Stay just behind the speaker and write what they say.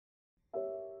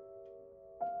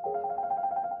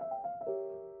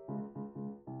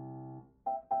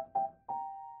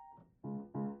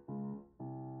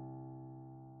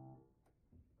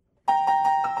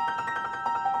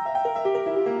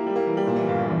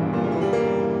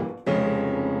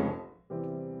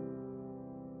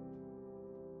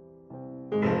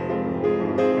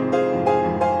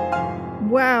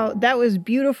that was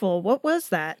beautiful. What was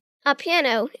that? A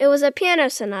piano. It was a piano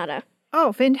sonata.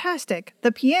 Oh, fantastic.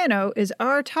 The piano is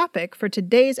our topic for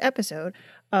today's episode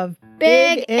of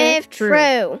Big If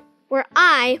True, where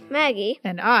I, Maggie,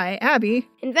 and I, Abby,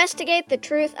 investigate the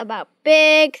truth about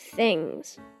big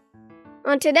things.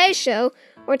 On today's show,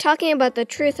 we're talking about the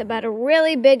truth about a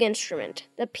really big instrument,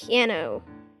 the piano.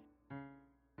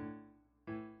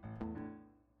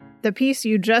 The piece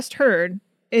you just heard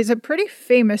is a pretty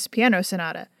famous piano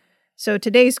sonata. So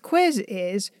today's quiz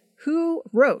is, who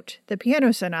wrote the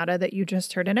piano sonata that you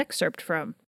just heard an excerpt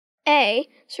from? A.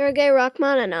 Sergei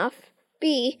Rachmaninoff.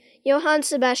 B. Johann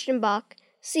Sebastian Bach.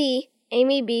 C.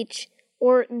 Amy Beach.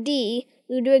 Or D.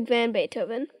 Ludwig van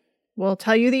Beethoven. We'll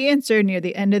tell you the answer near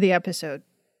the end of the episode.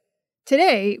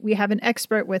 Today, we have an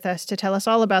expert with us to tell us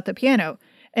all about the piano,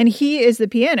 and he is the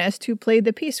pianist who played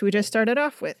the piece we just started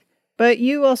off with. But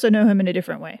you also know him in a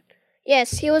different way.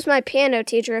 Yes, he was my piano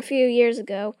teacher a few years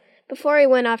ago, before he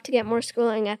went off to get more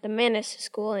schooling at the Mannes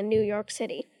School in New York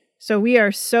City. So we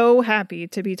are so happy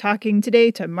to be talking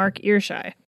today to Mark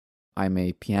Earshey. I'm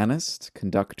a pianist,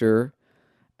 conductor,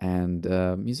 and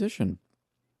musician.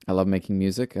 I love making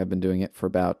music. I've been doing it for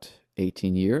about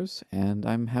 18 years, and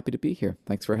I'm happy to be here.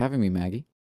 Thanks for having me, Maggie.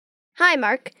 Hi,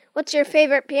 Mark. What's your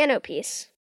favorite piano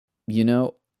piece? You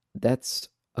know, that's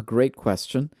a great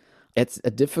question. It's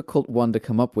a difficult one to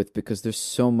come up with because there's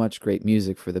so much great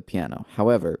music for the piano.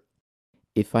 However,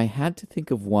 if I had to think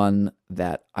of one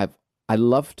that I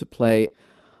love to play,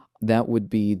 that would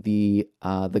be the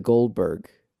Goldberg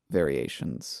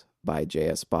Variations by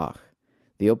J.S. Bach.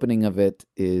 The opening of it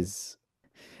is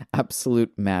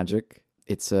absolute magic.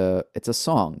 It's a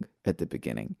song at the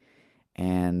beginning,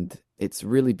 and it's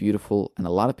really beautiful, and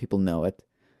a lot of people know it.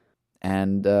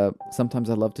 And sometimes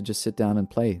I love to just sit down and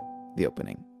play the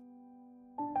opening.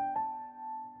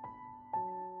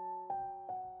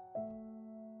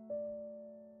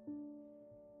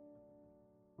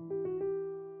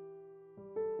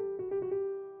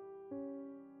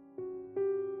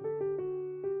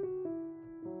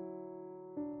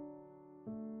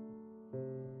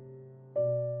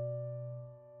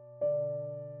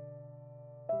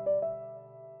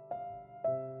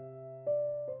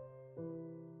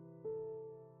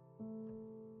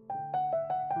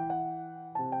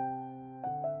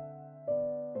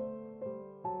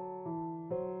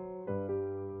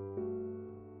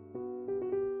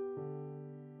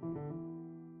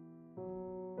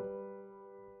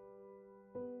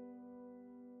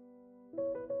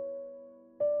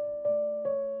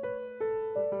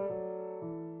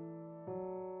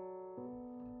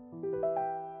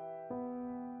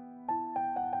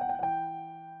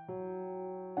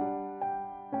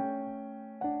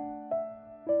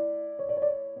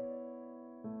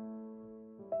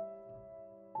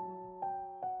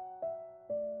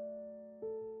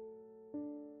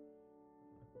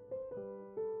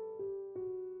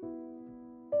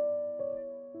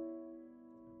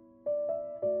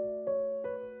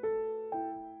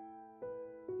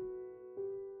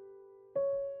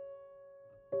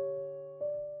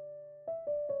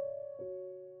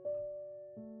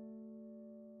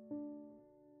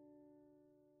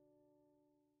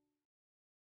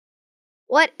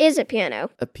 What is a piano?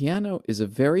 A piano is a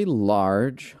very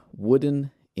large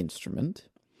wooden instrument.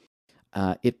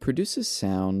 It produces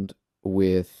sound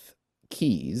with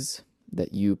keys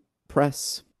that you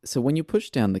press. So when you push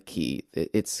down the key,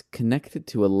 it's connected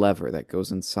to a lever that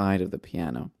goes inside of the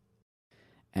piano.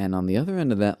 And on the other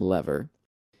end of that lever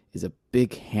is a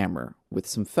big hammer with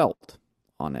some felt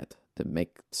on it to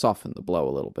soften the blow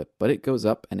a little bit. But it goes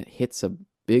up and it hits a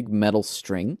big metal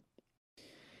string.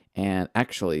 And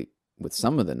actually, with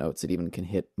some of the notes, it even can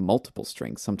hit multiple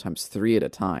strings, sometimes 3 at a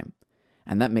time.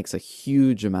 And that makes a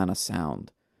huge amount of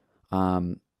sound.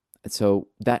 So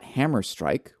that hammer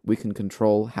strike, we can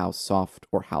control how soft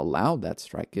or how loud that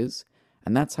strike is.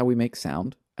 And that's how we make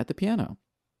sound at the piano.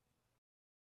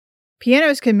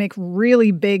 Pianos can make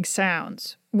really big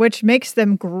sounds, which makes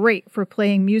them great for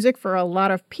playing music for a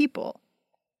lot of people.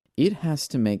 It has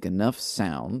to make enough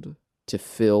sound to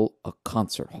fill a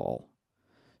concert hall.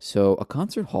 So a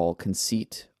concert hall can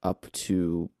seat up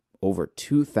to over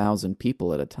 2,000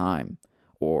 people at a time,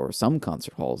 or some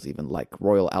concert halls, even like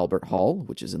Royal Albert Hall,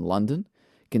 which is in London,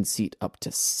 can seat up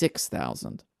to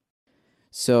 6,000.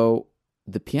 So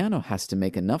the piano has to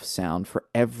make enough sound for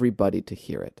everybody to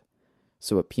hear it.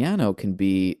 So a piano can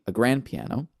be, a grand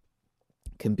piano,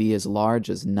 can be as large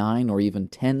as 9 or even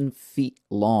 10 feet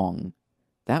long.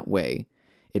 That way,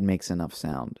 it makes enough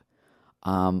sound.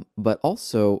 But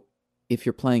also, if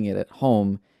you're playing it at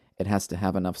home, it has to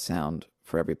have enough sound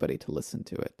for everybody to listen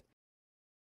to it.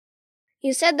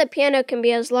 You said the piano can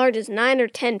be as large as 9 or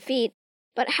 10 feet,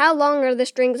 but how long are the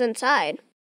strings inside?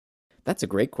 That's a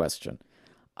great question.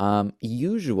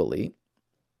 Usually,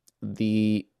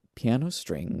 the piano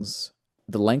strings,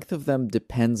 the length of them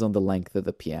depends on the length of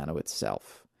the piano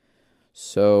itself.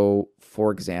 So,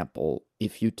 for example,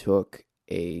 if you took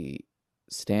a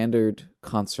standard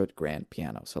concert grand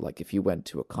piano, so like if you went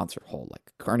to a concert hall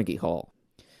like Carnegie Hall,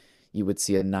 you would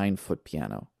see a 9-foot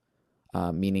piano,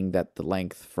 meaning that the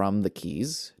length from the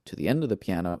keys to the end of the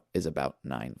piano is about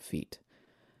 9 feet.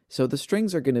 So the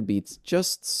strings are going to be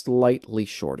just slightly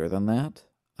shorter than that,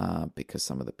 because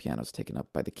some of the piano is taken up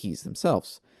by the keys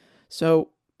themselves. So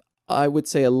I would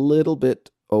say a little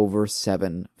bit over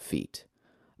 7 feet.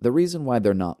 The reason why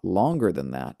they're not longer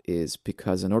than that is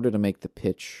because in order to make the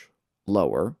pitch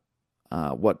lower,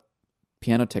 what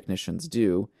piano technicians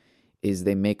do is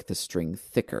they make the string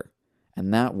thicker.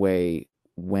 And that way,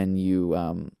 when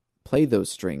you play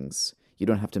those strings, you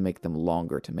don't have to make them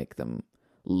longer to make them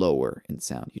lower in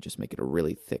sound. You just make it a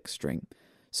really thick string.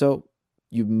 So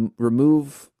you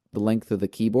remove the length of the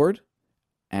keyboard,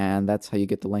 and that's how you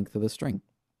get the length of the string.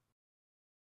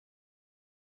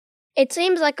 It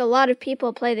seems like a lot of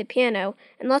people play the piano,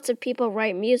 and lots of people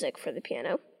write music for the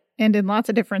piano. And in lots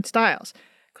of different styles.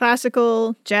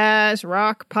 Classical, jazz,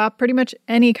 rock, pop, pretty much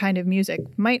any kind of music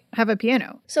might have a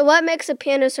piano. So what makes a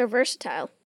piano so versatile?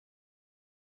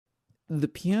 The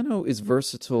piano is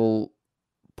versatile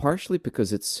partially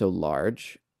because it's so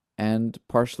large, and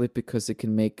partially because it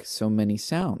can make so many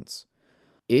sounds.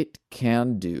 It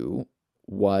can do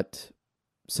what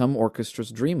some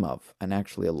orchestras dream of, and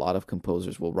actually a lot of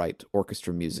composers will write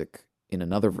orchestra music in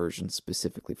another version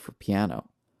specifically for piano,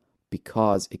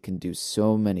 because it can do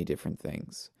so many different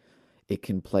things. It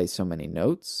can play so many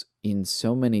notes in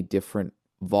so many different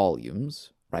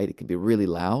volumes, right? It can be really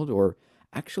loud or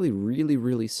actually really,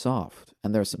 really soft.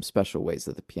 And there are some special ways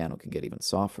that the piano can get even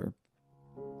softer.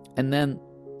 And then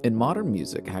in modern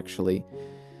music, actually,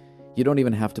 you don't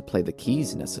even have to play the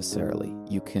keys necessarily.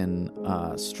 You can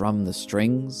strum the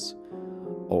strings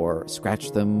or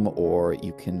scratch them, or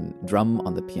you can drum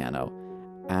on the piano.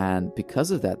 And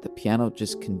because of that, the piano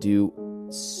just can do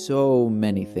so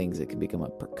many things. It can become a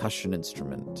percussion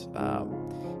instrument.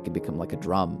 It can become like a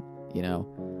drum, you know?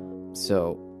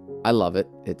 So I love it.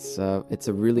 It's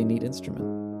a really neat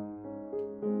instrument.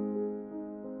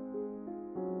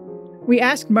 We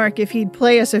asked Mark if he'd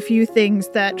play us a few things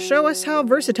that show us how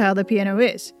versatile the piano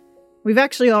is. We've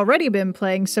actually already been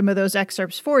playing some of those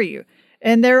excerpts for you,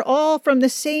 and they're all from the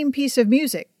same piece of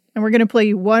music, and we're going to play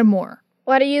you one more.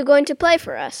 What are you going to play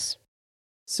for us?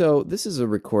 So this is a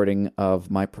recording of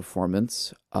my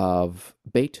performance of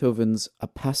Beethoven's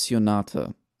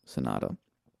Appassionata Sonata.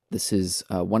 This is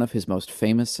one of his most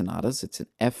famous sonatas. It's in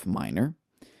F minor,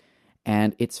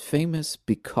 and it's famous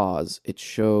because it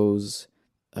shows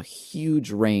a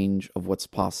huge range of what's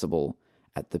possible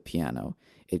at the piano.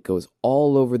 It goes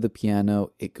all over the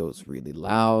piano. It goes really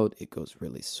loud. It goes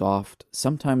really soft,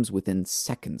 sometimes within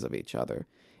seconds of each other.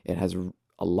 It has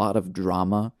a lot of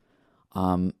drama,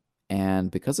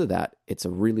 and because of that, it's a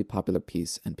really popular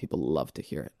piece, and people love to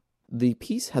hear it. The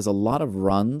piece has a lot of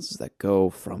runs that go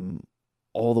from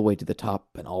all the way to the top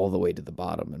and all the way to the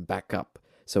bottom and back up.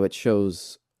 So it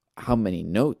shows how many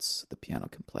notes the piano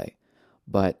can play.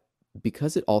 But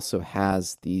because it also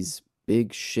has these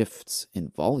big shifts in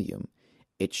volume,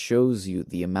 it shows you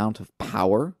the amount of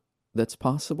power that's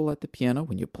possible at the piano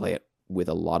when you play it with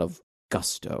a lot of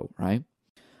gusto, right?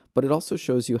 But it also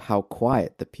shows you how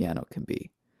quiet the piano can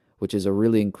be, which is a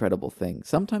really incredible thing.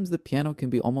 Sometimes the piano can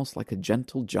be almost like a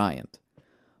gentle giant,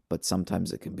 but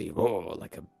sometimes it can be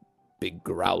like a big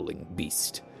growling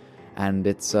beast. And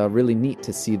it's really neat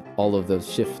to see all of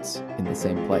those shifts in the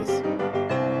same place.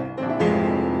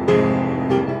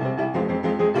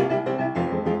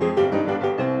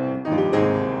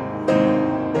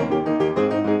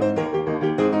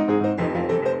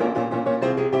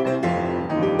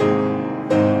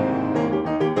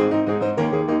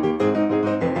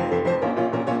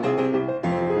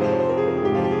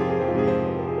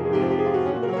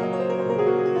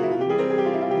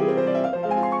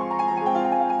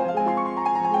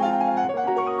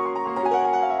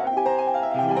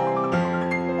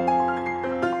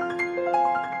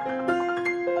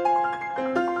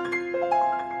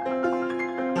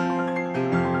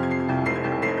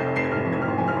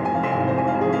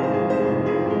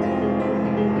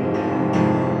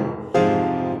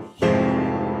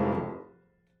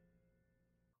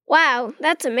 Wow,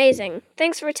 that's amazing.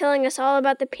 Thanks for telling us all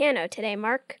about the piano today,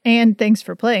 Mark. And thanks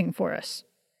for playing for us.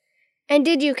 And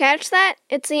did you catch that?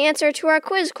 It's the answer to our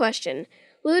quiz question.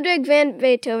 Ludwig van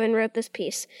Beethoven wrote this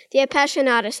piece, the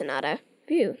Appassionata Sonata.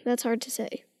 Phew, that's hard to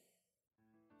say.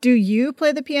 Do you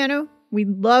play the piano?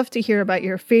 We'd love to hear about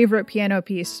your favorite piano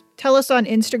piece. Tell us on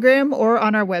Instagram or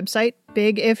on our website,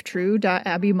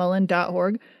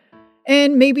 bigiftrue.abbymullen.org.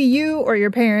 And maybe you or your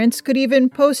parents could even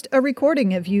post a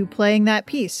recording of you playing that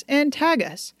piece and tag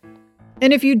us.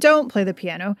 And if you don't play the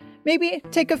piano, maybe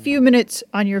take a few minutes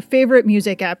on your favorite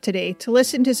music app today to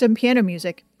listen to some piano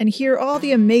music and hear all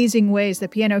the amazing ways the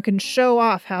piano can show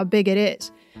off how big it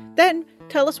is. Then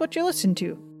tell us what you listen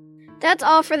to. That's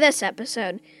all for this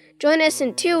episode. Join us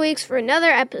in 2 weeks for another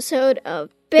episode of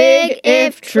Big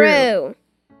If True.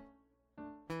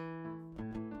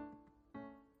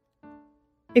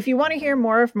 If you want to hear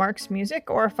more of Mark's music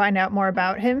or find out more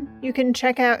about him, you can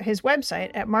check out his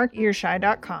website at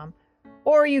markearshai.com,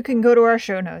 or you can go to our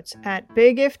show notes at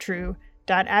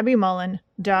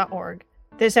bigiftrue.abbymullen.org.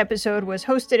 This episode was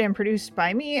hosted and produced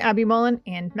by me, Abby Mullen,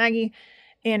 and Maggie,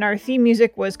 and our theme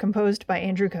music was composed by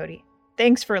Andrew Cody.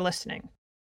 Thanks for listening.